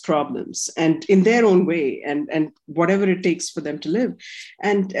solving those problems and in their own way and whatever it takes for them to live.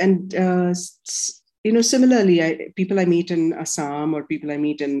 And similarly, people I meet in Assam or people I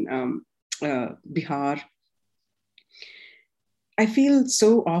meet in Bihar, I feel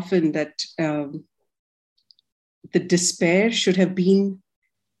so often that the despair should have been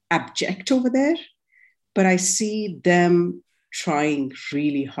abject over there, but I see them trying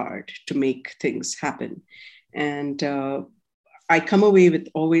really hard to make things happen. And I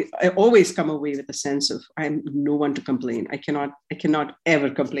always come away with a sense of, I'm no one to complain. I cannot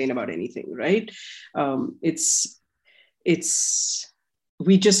ever complain about anything, right?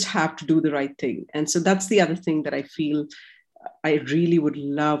 We just have to do the right thing. And so that's the other thing that I feel I really would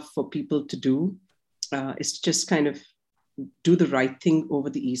love for people to do, is to just kind of do the right thing over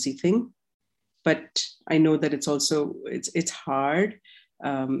the easy thing. But I know that it's hard,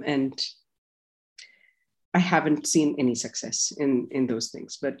 and I haven't seen any success in those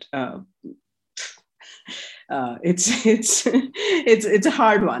things. But it's a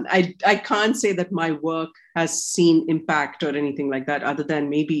hard one. I can't say that my work has seen impact or anything like that, other than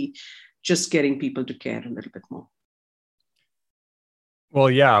maybe just getting people to care a little bit more. Well,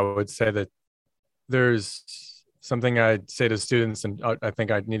 yeah, I would say that there's something I'd say to students, and I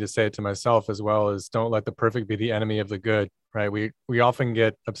think I'd need to say it to myself as well, is don't let the perfect be the enemy of the good, right? We often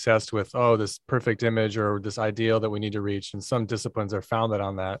get obsessed with, this perfect image or this ideal that we need to reach. And some disciplines are founded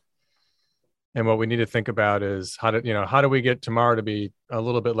on that. And what we need to think about is how do we get tomorrow to be a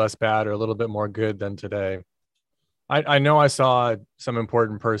little bit less bad or a little bit more good than today? I know I saw some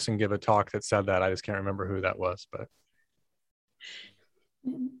important person give a talk that said that. I just can't remember who that was, but.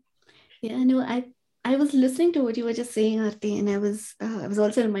 Yeah, no, I was listening to what you were just saying, Aarti, and I was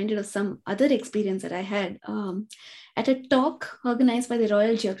also reminded of some other experience that I had at a talk organized by the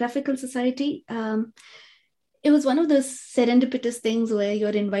Royal Geographical Society. It was one of those serendipitous things where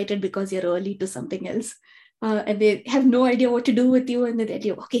you're invited because you're early to something else, and they have no idea what to do with you, and they tell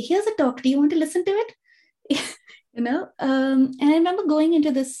you, okay, here's a talk. Do you want to listen to it? And I remember going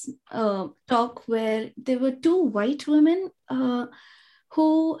into this talk where there were two white women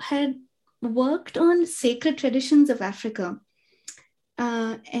who had worked on sacred traditions of Africa.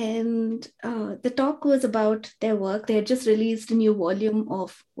 And the talk was about their work. They had just released a new volume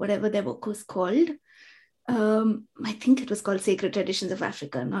of whatever their book was called. I think it was called Sacred Traditions of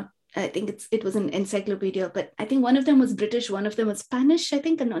Africa. I think it was an encyclopedia, but I think one of them was British, one of them was Spanish, I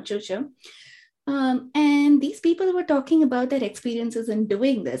think, I'm not so sure. And these people were talking about their experiences in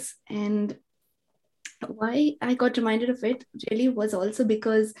doing this. And why I got reminded of it really was also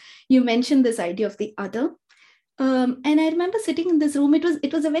because you mentioned this idea of the other. And I remember sitting in this room, it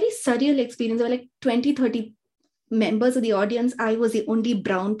was a very surreal experience. There were like 20, 30 members of the audience. I was the only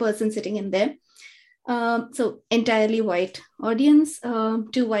brown person sitting in there. So entirely white audience,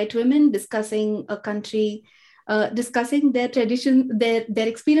 two white women discussing a country, discussing their tradition, their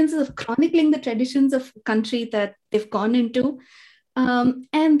experiences of chronicling the traditions of country that they've gone into. And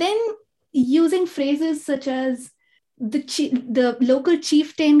then using phrases such as the local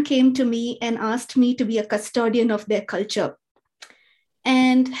chieftain came to me and asked me to be a custodian of their culture,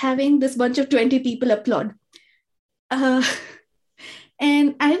 and having this bunch of 20 people applaud. And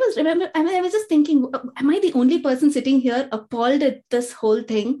I was just thinking, am I the only person sitting here appalled at this whole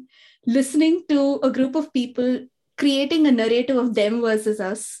thing, listening to a group of people creating a narrative of them versus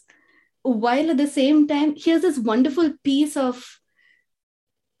us, while at the same time, here's this wonderful piece of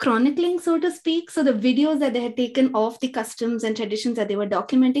chronicling, so to speak. So the videos that they had taken of the customs and traditions that they were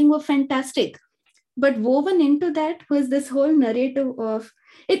documenting were fantastic. But woven into that was this whole narrative of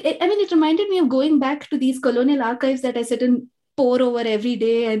it. I mean, it reminded me of going back to these colonial archives that I sit and pore over every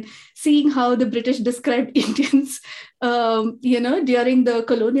day and seeing how the British described Indians, during the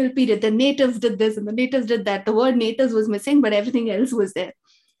colonial period. The natives did this and the natives did that. The word natives was missing, but everything else was there.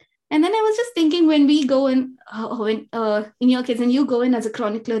 And then I was just thinking, when we go in, in your case, when you go in as a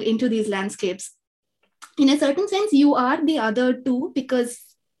chronicler into these landscapes, in a certain sense, you are the other too, because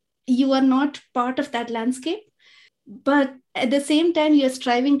you are not part of that landscape. But at the same time, you're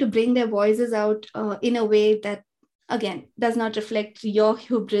striving to bring their voices out in a way that, again, does not reflect your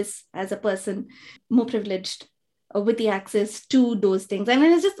hubris as a person more privileged with the access to those things. And I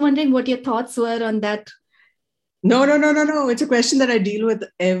was just wondering what your thoughts were on that. No. It's a question that I deal with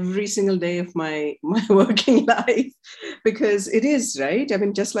every single day of my working life, because it is, right? I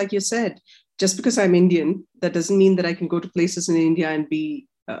mean, just like you said, just because I'm Indian, that doesn't mean that I can go to places in India and be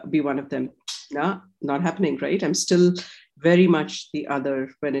one of them. No, not happening, right? I'm still very much the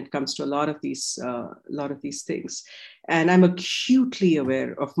other when it comes to a lot of these things, and I'm acutely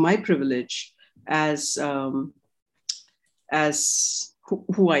aware of my privilege as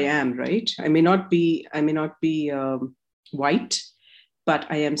who I am, right? I may not be white, but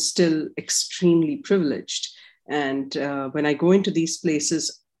I am still extremely privileged. And when I go into these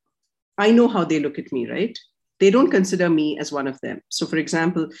places, I know how they look at me, right? They don't consider me as one of them. So, for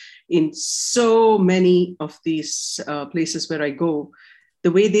example, in so many of these places where I go,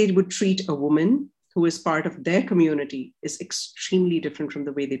 the way they would treat a woman who is part of their community is extremely different from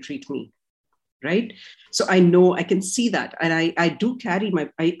the way they treat me, right? So I know, I can see that. And I do carry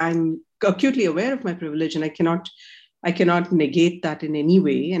I'm acutely aware of my privilege, and I cannot negate that in any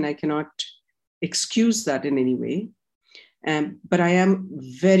way, and I cannot excuse that in any way. But I am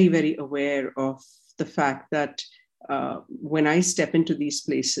very, very aware of the fact that when I step into these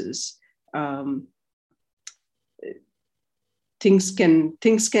places, things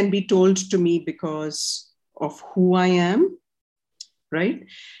can be told to me because of who I am, right?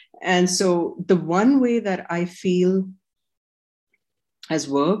 And so the one way that I feel has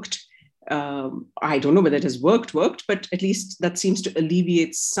worked, I don't know whether it has worked, but at least that seems to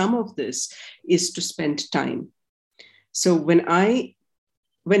alleviate some of this, is to spend time. So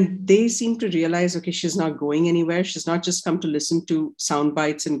when they seem to realize, okay, she's not going anywhere, she's not just come to listen to sound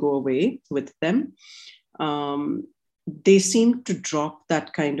bites and go away with them, they seem to drop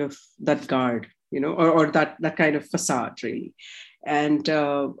that guard, or that kind of facade, really. And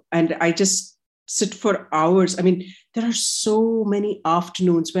I just sit for hours. I mean, there are so many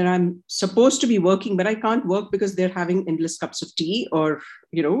afternoons where I'm supposed to be working, but I can't work because they're having endless cups of tea, or,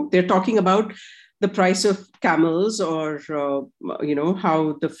 they're talking about the price of camels, or,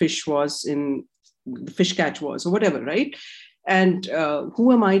 how the fish catch was, or whatever, right? And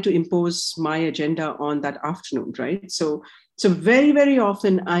who am I to impose my agenda on that afternoon, right? So very, very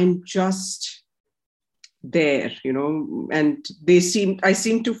often I'm just there, and I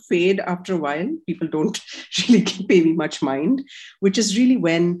seem to fade after a while. People don't really pay me much mind, which is really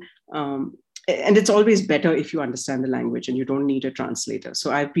when, and it's always better if you understand the language and you don't need a translator.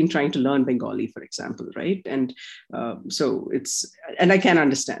 So I've been trying to learn Bengali, for example, right? And and I can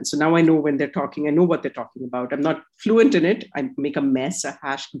understand. So now I know when they're talking, I know what they're talking about. I'm not fluent in it. I make a mess, a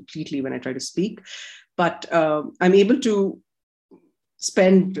hash completely when I try to speak, but I'm able to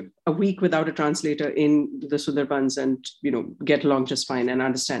spend a week without a translator in the Sundarbans and, get along just fine and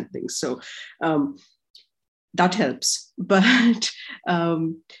understand things. So that helps. But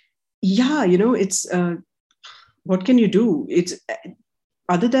it's, what can you do? It's,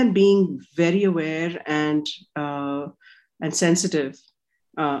 other than being very aware and sensitive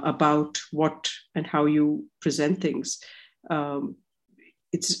about what and how you present things,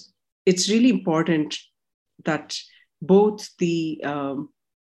 it's really important that both the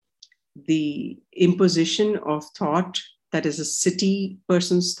imposition of thought, that is a city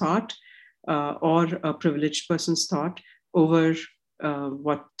person's thought or a privileged person's thought over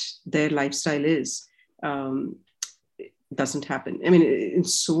what their lifestyle is, doesn't happen. I mean, in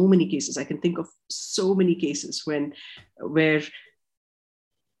so many cases, I can think of so many cases where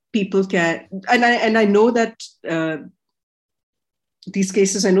people can, and I know that these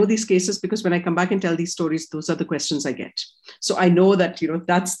cases because when I come back and tell these stories, those are the questions I get. So I know that,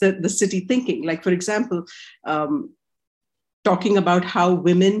 that's the city thinking. Like, for example, talking about how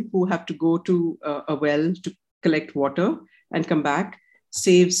women who have to go to a well to collect water and come back,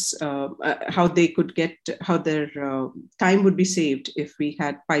 saves, how they could get, how their time would be saved if we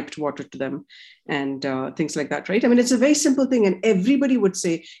had piped water to them and things like that, right? I mean, it's a very simple thing. And everybody would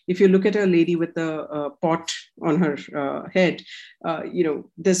say, if you look at a lady with a pot on her head,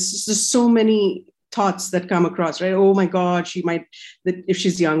 there's just so many thoughts that come across, right? Oh my God, she might, that if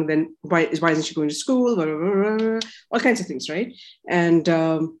she's young, then why isn't she going to school? Blah, blah, blah, blah, all kinds of things, right? And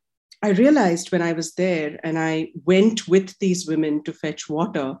I realized when I was there and I went with these women to fetch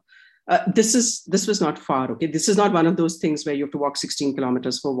water, this was not far, okay? This is not one of those things where you have to walk 16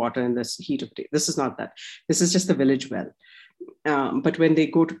 kilometers for water in this heat of the day. This is not that. This is just the village well. But when they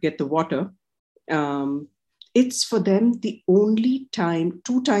go to get the water, it's for them the only time,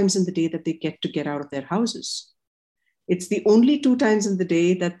 2 times in the day that they get out of their houses. It's the only 2 times in the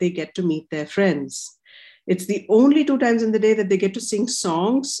day that they get to meet their friends. It's the only 2 times in the day that they get to sing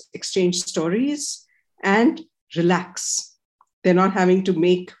songs, exchange stories, and relax. They're not having to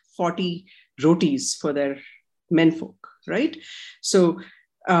make 40 rotis for their menfolk, right? So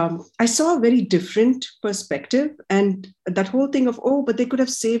I saw a very different perspective, and that whole thing of, oh, but they could have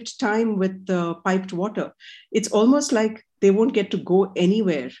saved time with the piped water. It's almost like they won't get to go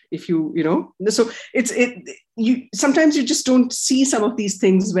anywhere if you know. So sometimes you just don't see some of these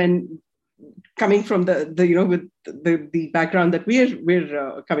things when coming from with the background that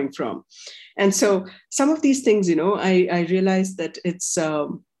we're coming from. And so some of these things, I realized that it's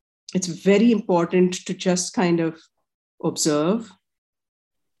very important to just kind of observe,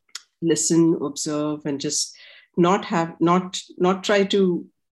 listen, observe, and just not try to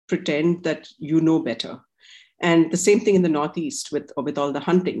pretend that you know better. And the same thing in the Northeast with all the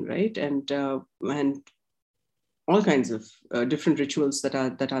hunting, right? And all kinds of different rituals that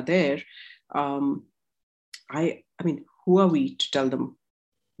are there. I mean, who are we to tell them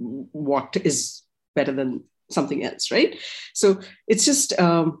what is better than something else, right? So it's just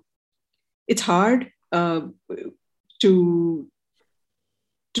it's hard to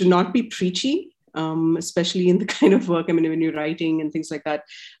not be preachy, especially in the kind of work, I mean, when you're writing and things like that.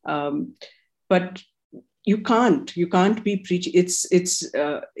 But you can't be preachy.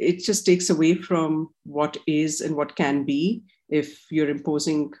 It just takes away from what is and what can be if you're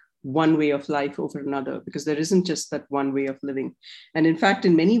imposing one way of life over another, because there isn't just that one way of living. And in fact,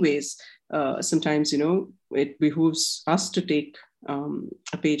 in many ways, sometimes, it behooves us to take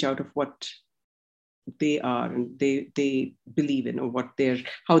a page out of what they are and they believe in, or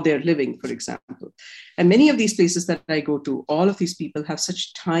how they're living, for example. And many of these places that I go to, all of these people have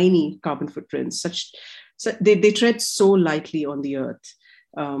such tiny carbon footprints, they tread so lightly on the earth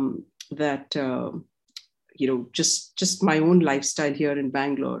that just my own lifestyle here in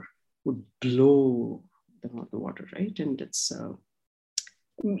Bangalore would blow them out the water, right? And it's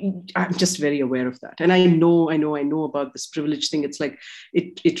I'm just very aware of that. And I know about this privilege thing. It's like,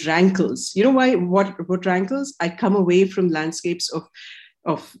 it rankles. You know why? What rankles? I come away from landscapes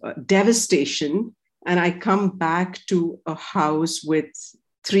of devastation, and I come back to a house with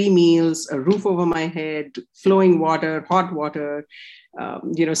 3 meals, a roof over my head, flowing water, hot water.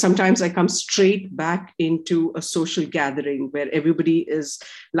 Sometimes I come straight back into a social gathering where everybody is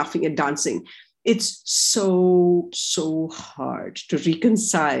laughing and dancing. It's so hard to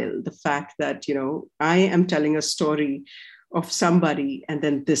reconcile the fact that, I am telling a story of somebody, and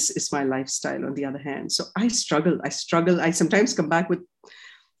then this is my lifestyle on the other hand. So I struggle. I sometimes come back with,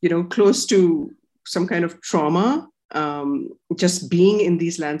 close to some kind of trauma, just being in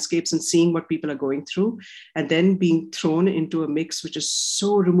these landscapes and seeing what people are going through, and then being thrown into a mix which is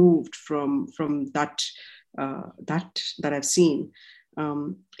so removed from that I've seen.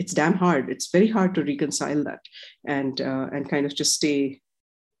 It's damn hard. It's very hard to reconcile that and kind of just stay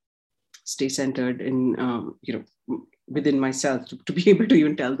centered in within myself to be able to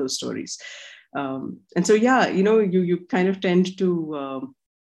even tell those stories. And so you kind of tend to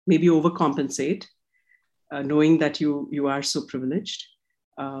maybe overcompensate, knowing that you are so privileged.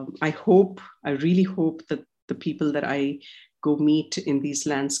 I really hope that the people that I go meet in these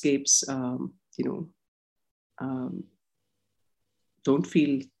landscapes, don't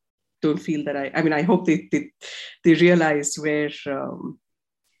feel that I hope they realize where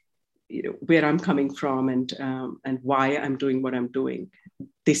I'm coming from and why I'm doing what I'm doing.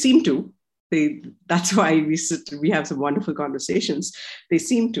 They seem to. That's why we have some wonderful conversations. They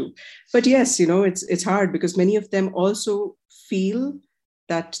seem to. But yes, it's hard because many of them also feel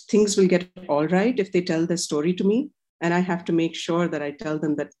that things will get all right if they tell their story to me. And I have to make sure that I tell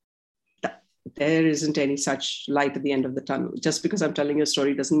them that there isn't any such light at the end of the tunnel. Just because I'm telling you a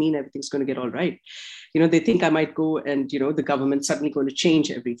story doesn't mean everything's going to get all right. They think I might go and, the government's suddenly going to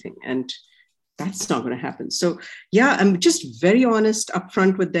change everything. And that's not going to happen. So yeah, I'm just very honest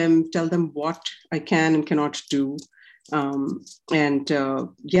upfront with them, tell them what I can and cannot do.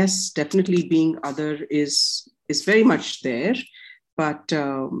 Yes, definitely being other is very much there, but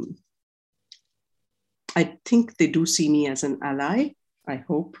I think they do see me as an ally. I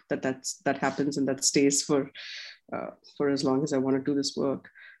hope that happens and that stays for as long as I want to do this work.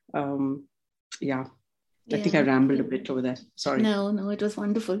 Yeah. I think I rambled a bit over there. Sorry. No, it was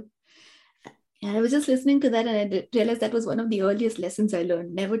wonderful. Yeah, I was just listening to that and I realized that was one of the earliest lessons I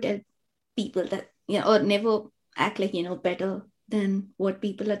learned. Never tell people that, or never act like, better than what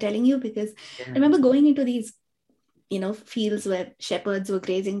people are telling you. Because I remember going into these, fields where shepherds were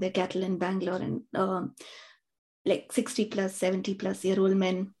grazing their cattle in Bangalore, and like 60 plus, 70 plus year old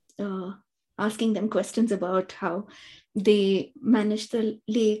men asking them questions about how they managed the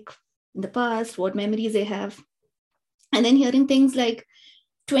lake in the past, what memories they have. And then hearing things like,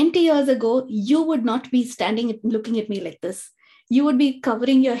 20 years ago, you would not be standing looking at me like this. You would be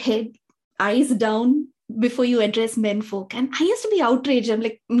covering your head, eyes down before you address men folk. And I used to be outraged. I'm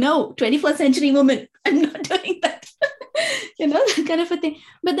like, no, 21st century woman, I'm not doing that. That kind of a thing.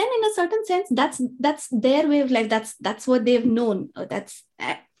 But then in a certain sense, that's their way of life. That's what they've known. That's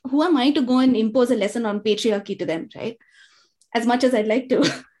who am I to go and impose a lesson on patriarchy to them, right? As much as I'd like to.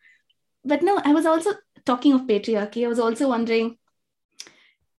 But no, I was also talking of patriarchy. I was also wondering,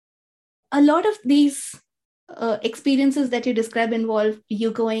 a lot of these experiences that you describe involve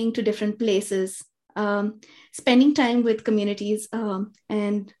you going to different places, spending time with communities,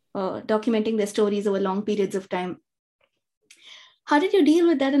 and documenting their stories over long periods of time. How did you deal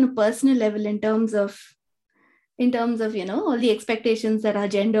with that on a personal level in terms of all the expectations that our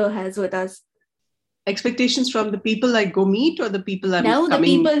gender has with us? Expectations from the people I go meet, or the people I'm now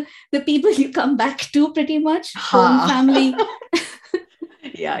coming? the people you come back to, pretty much. Home, family.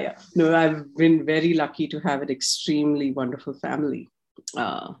 Yeah. No, I've been very lucky to have an extremely wonderful family.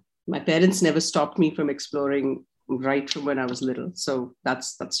 My parents never stopped me from exploring right from when I was little. So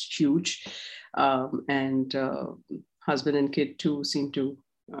that's huge. And husband and kid too seem to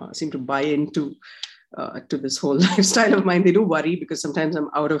buy into to this whole lifestyle of mine. They do worry because sometimes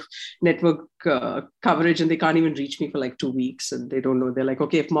I'm out of network coverage and they can't even reach me for like 2 weeks, and they don't know. They're like,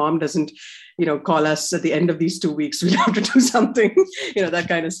 okay, if mom doesn't, call us at the end of these 2 weeks, we'll have to do something, that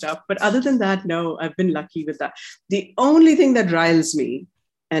kind of stuff. But other than that, no, I've been lucky with that. The only thing that riles me,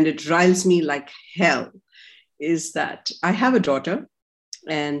 and it riles me like hell, is that I have a daughter,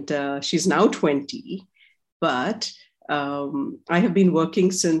 and she's now 20, but I have been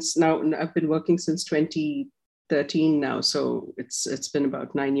working since 2013 now. So it's been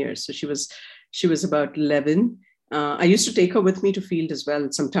about 9 years. So she was about 11. I used to take her with me to field as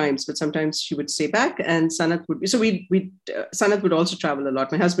well sometimes, but sometimes she would stay back, and Sanat would be. So Sanat would also travel a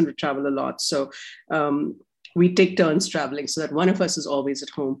lot. My husband would travel a lot. So we take turns traveling so that one of us is always at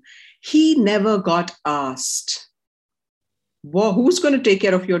home. He never got asked, well, who's going to take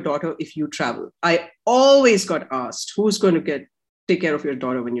care of your daughter if you travel? I always got asked, who's going to take care of your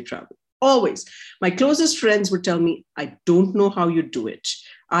daughter when you travel? Always. My closest friends would tell me, I don't know how you do it.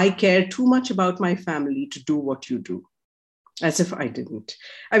 I care too much about my family to do what you do. As if I didn't.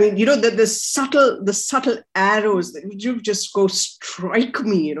 I mean, the subtle arrows that you just go strike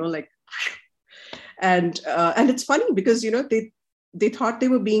me, like, and it's funny because, they thought they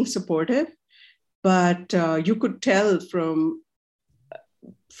were being supportive. But you could tell from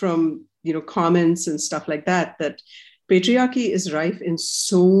comments and stuff like that patriarchy is rife in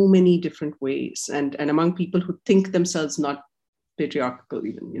so many different ways, and among people who think themselves not patriarchal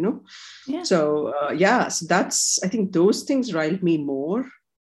even, Yeah. So so that's, I think those things riled me more.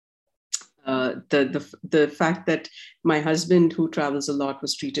 The fact that my husband, who travels a lot,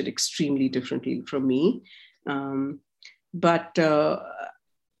 was treated extremely differently from me, but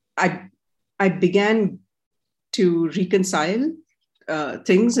I began to reconcile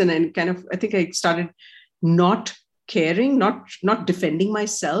things, and then kind of, I think I started not caring, not defending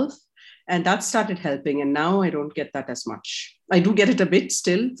myself, and that started helping. And now I don't get that as much. I do get it a bit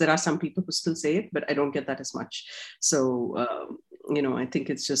still. There are some people who still say it, but I don't get that as much. So, I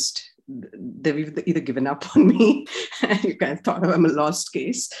think it's just, they've either given up on me and you kind of thought I'm a lost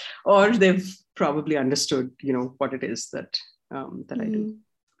case, or they've probably understood, what it is that I do.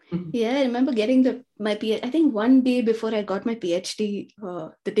 Yeah, I remember getting my PhD. I think one day before I got my PhD,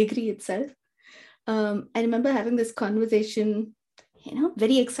 the degree itself. I remember having this conversation,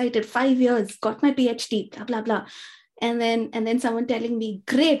 very excited. 5 years, got my PhD, blah blah blah, and then someone telling me,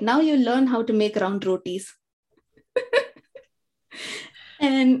 "Great, now you learn how to make round rotis."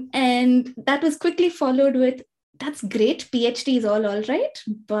 and that was quickly followed with, "That's great, PhD is all right,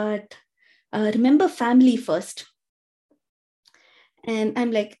 but remember family first. And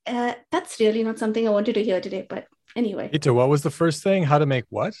I'm like, that's really not something I wanted to hear today. But anyway. Ita, what was the first thing? How to make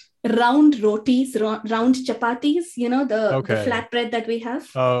what? Round rotis, round chapatis, the flatbread that we have.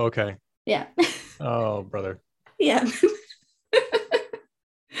 Oh, okay. Yeah. Oh, brother. Yeah.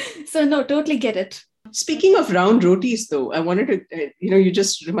 So no, totally get it. Speaking of round rotis, though, I wanted to, you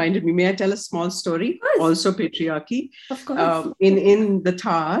just reminded me. May I tell a small story? Also patriarchy. Of course. In the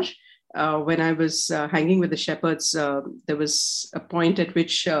Thar, when I was hanging with the shepherds, there was a point at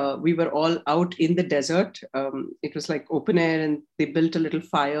which we were all out in the desert. It was like open air, and they built a little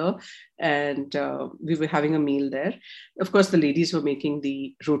fire, and we were having a meal there. Of course, the ladies were making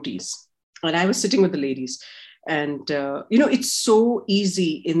the rotis, and I was sitting with the ladies. And, it's so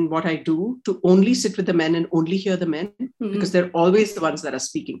easy in what I do to only sit with the men and only hear the men, because they're always the ones that are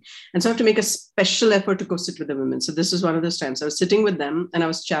speaking. And so I have to make a special effort to go sit with the women. So this is one of those times I was sitting with them, and I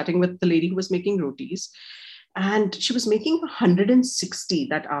was chatting with the lady who was making rotis. And she was making 160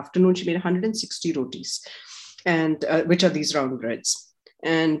 that afternoon. She made 160 rotis, and which are these round breads.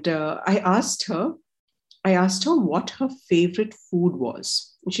 And I asked her what her favorite food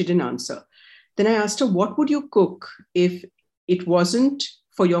was. And she didn't answer. Then I asked her, what would you cook if it wasn't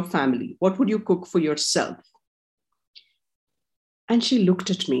for your family? What would you cook for yourself? And she looked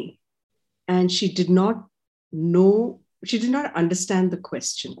at me, and she did not understand the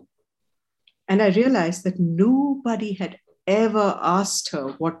question. And I realized that nobody had ever asked her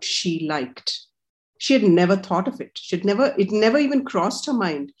what she liked. She had never thought of it. It never even crossed her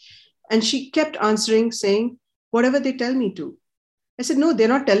mind. And she kept answering, saying, whatever they tell me to. I said, no, they're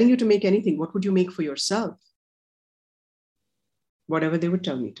not telling you to make anything. What would you make for yourself? Whatever they would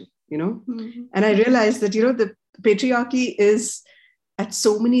tell me to, Mm-hmm. And I realized that, the patriarchy is at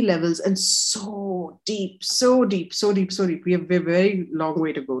so many levels and so deep. We have a very long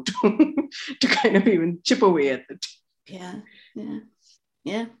way to go to kind of even chip away at it.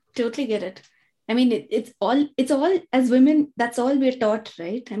 Yeah, totally get it. I mean, it's all as women, that's all we're taught,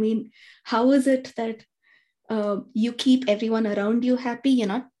 right? I mean, how is it that you keep everyone around you happy?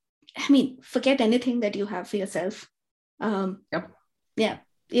 Forget anything that you have for yourself. Yep. Yeah,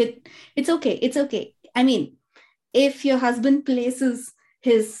 it's okay. It's okay. I mean, if your husband places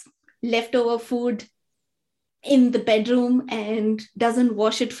his leftover food in the bedroom and doesn't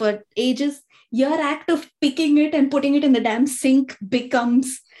wash it for ages, your act of picking it and putting it in the damn sink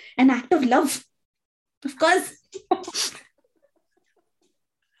becomes an act of love. Of course.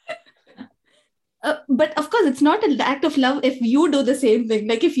 But of course, it's not an act of love if you do the same thing.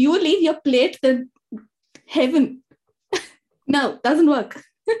 Like if you leave your plate, then heaven. No, doesn't work.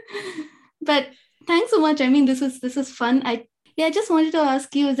 But thanks so much. I mean, this is fun. I just wanted to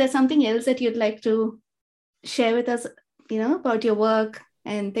ask you, is there something else that you'd like to share with us, about your work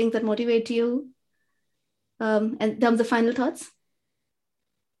and things that motivate you? In terms of final thoughts?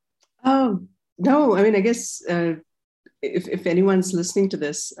 No, I mean, I guess if anyone's listening to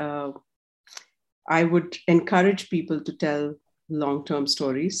this, I would encourage people to tell long-term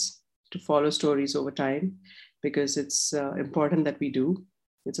stories, to follow stories over time, because it's important that we do.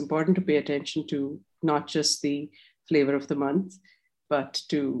 It's important to pay attention to not just the flavor of the month, but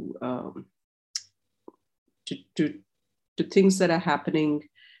to things that are happening,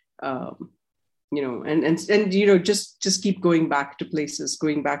 just keep going back to places,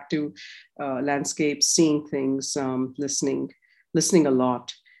 going back to landscapes, seeing things, listening a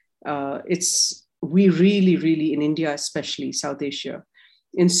lot. We really, really, in India, especially South Asia,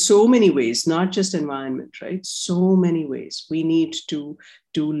 in so many ways, not just environment, right? So many ways. We need to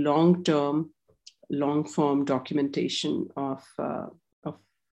do long-term, long-form documentation of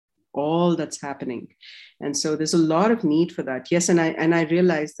all that's happening. And so there's a lot of need for that. Yes, and I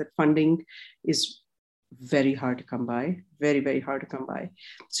realize that funding is very hard to come by, very, very hard to come by.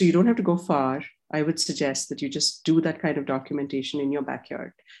 So you don't have to go far. I would suggest that you just do that kind of documentation in your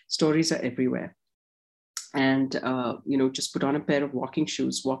backyard. Stories are everywhere. And, just put on a pair of walking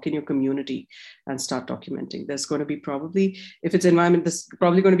shoes, walk in your community and start documenting. There's going to be probably, if it's environment, there's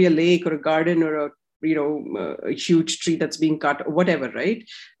probably going to be a lake or a garden or a huge tree that's being cut or whatever, right?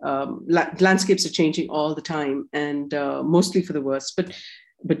 Landscapes are changing all the time, and mostly for the worse, but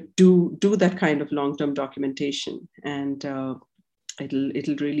do that kind of long-term documentation, and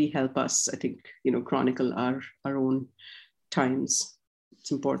it'll really help us, I think, chronicle our own times.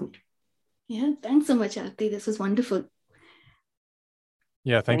 It's important. Yeah, thanks so much, Aarti. This was wonderful.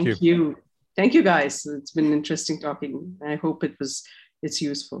 Yeah, thank you. Thank you, guys. It's been interesting talking. I hope it's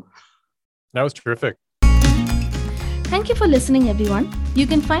useful. That was terrific. Thank you for listening, everyone. You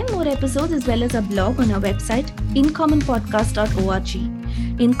can find more episodes as well as a blog on our website, incommonpodcast.org.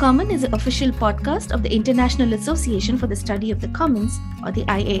 In Common is the official podcast of the International Association for the Study of the Commons, or the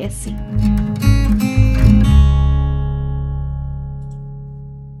IASC.